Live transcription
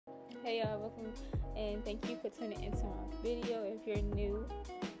Hey y'all, welcome and thank you for tuning into my video. If you're new,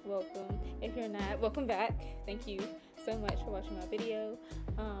 welcome. If you're not, welcome back. Thank you so much for watching my video.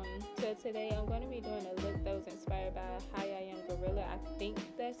 So today I'm going to be doing a look that was inspired by Hi I Am Gorilla. I think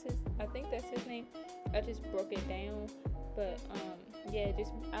that's his name. I just broke it down, but yeah,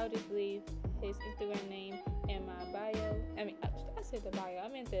 I'll just leave his Instagram name in my bio. I said the bio. I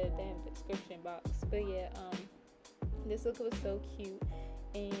meant the damn description box. But yeah, this look was so cute,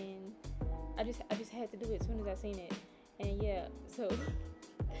 and I just had to do it as soon as I seen it. And yeah, so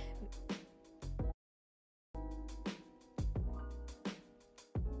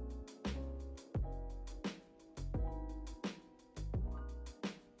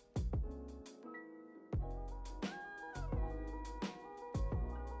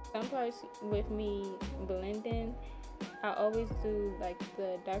some parts with me blending, I always do like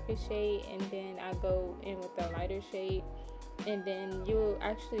the darker shade and then I go in with the lighter shade, and then you'll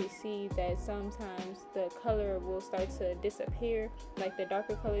actually see that sometimes the color will start to disappear, like the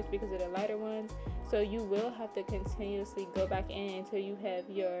darker colors, because of the lighter ones. So you will have to continuously go back in until you have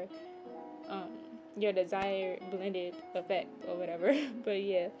your desired blended effect or whatever. But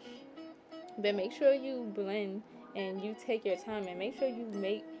yeah, but make sure you blend and you take your time, and make sure you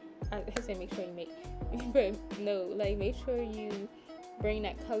make, I say make sure you make but no, like make sure you bring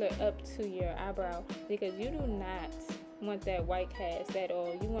that color up to your eyebrow, because you do not want that white cast at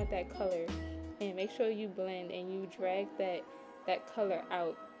all. You want that color, and make sure you blend and you drag that color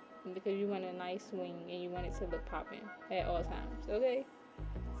out, because you want a nice wing and you want it to look popping at all times. Okay,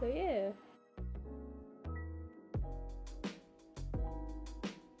 so yeah.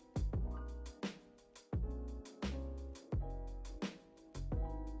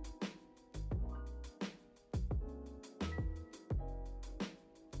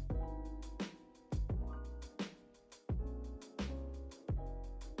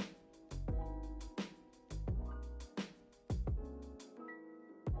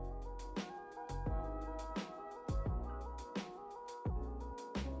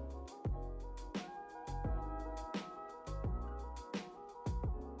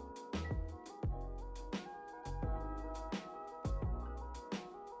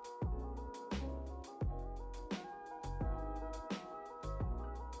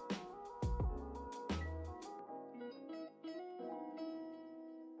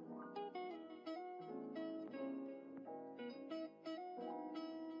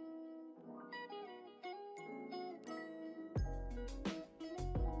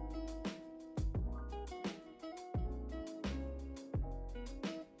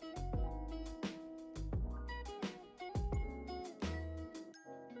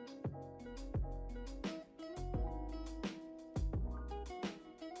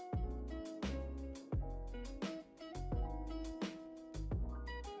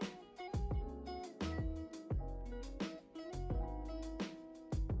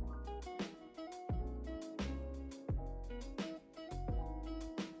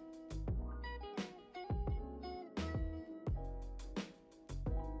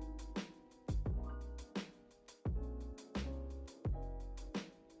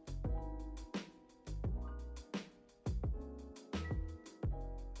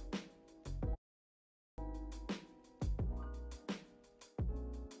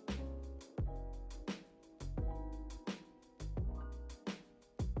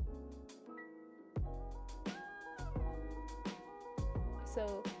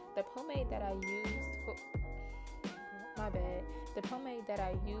 So the pomade that I used for the pomade that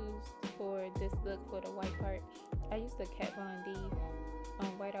I used for this look, for the white part, I used the Kat Von D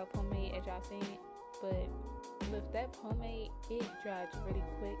whiteout pomade, as y'all seen it. But with that pomade, it dries really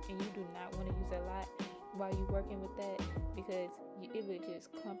quick, and you do not want to use a lot while you're working with that, because it would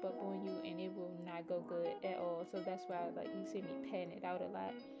just clump up on you and it will not go good at all. So that's why, like, you see me patting it out a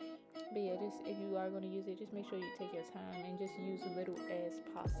lot. But yeah, just if you are going to use it, just make sure you take your time and just use little as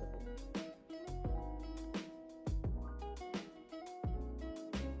possible.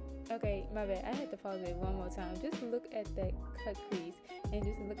 Okay, my bad. I had to pause it one more time. Just look at that cut crease and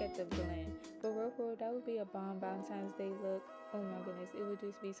just look at the blend. For real, that would be a bomb Valentine's Day look. Oh my goodness, it would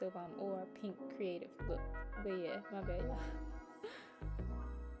just be so bomb. Or a pink creative look. But yeah, my bad.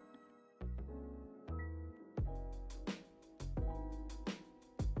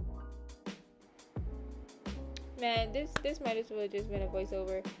 Man, this might as well just been a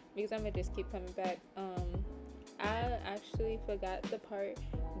voiceover, because I'm gonna just keep coming back. I actually forgot the part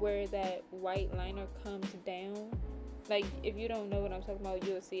where that white liner comes down. Like, if you don't know what I'm talking about,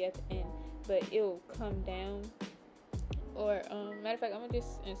 you'll see at the end, but it'll come down. Or matter of fact, I'm gonna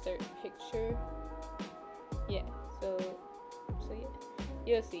just insert picture. Yeah, so yeah.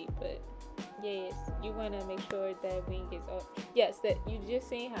 You'll see, but yes, you want to make sure that wing is up. Yes, that you just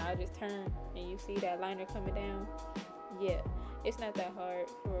seen how I just turned and you see that liner coming down. Yeah, it's not that hard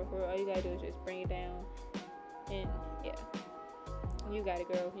for all you gotta do is just bring it down, and yeah, you got it,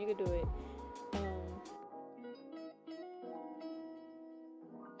 girl. You can do it.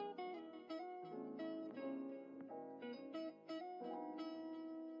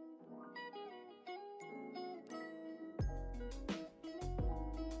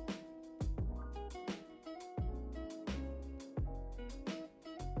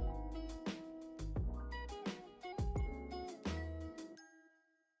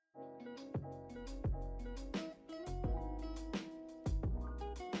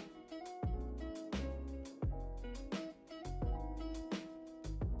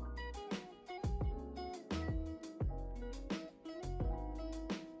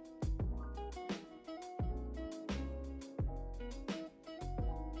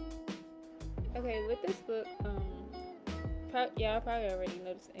 Okay, with this look, y'all probably already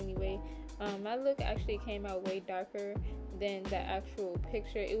noticed anyway. My look actually came out way darker than the actual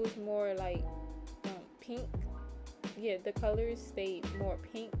picture. It was more like pink. Yeah, the colors stayed more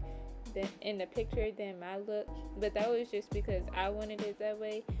pink than in the picture than my look, but that was just because I wanted it that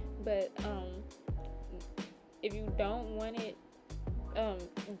way. But if you don't want it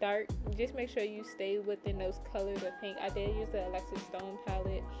dark, just make sure you stay within those colors of pink. I did use the Alexis Stone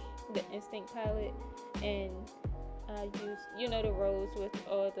palette, the Instinct palette, and I used, the rose with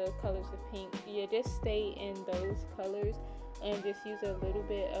all the colors of pink. Yeah, just stay in those colors and just use a little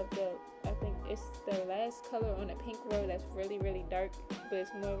bit of I think it's the last color on the pink row that's really, really dark, but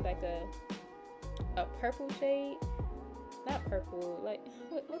it's more of like a purple shade. Not purple, like,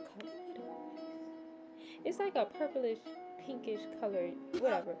 what color? It's like a purplish, pinkish color,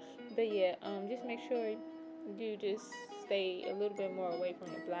 whatever. But yeah, just make sure you just stay a little bit more away from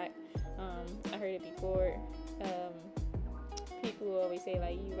the black. I heard it before. People always say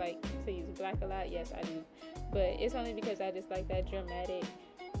like you like to use black a lot. Yes, I do, but it's only because I just like that dramatic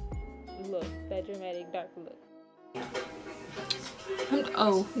look, that dramatic dark look.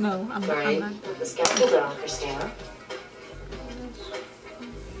 Oh no, I'm not. Put the scalpel down, Christina.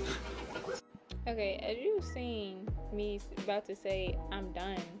 Okay, as you've seen me about to say I'm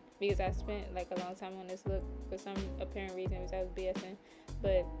done, because I spent like a long time on this look for some apparent reason, because I was BSing,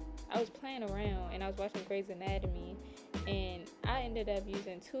 but I was playing around and I was watching Grey's Anatomy, and I ended up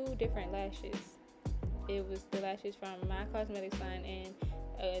using 2 different lashes. It was the lashes from My Cosmetics line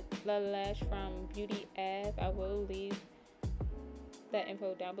and the lash from Beauty Ave. I will leave that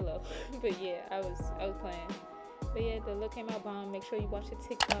info down below. But yeah, I was playing. But yeah, the look came out bomb. Make sure you watch the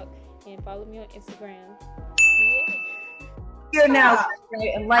TikTok and follow me on Instagram. Yeah. Here now,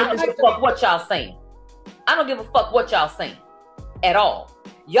 and like, I don't give a fuck what y'all saying. I don't give a fuck what y'all saying at all.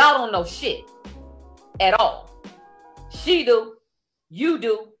 Y'all don't know shit at all. She do, you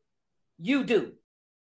do, you do.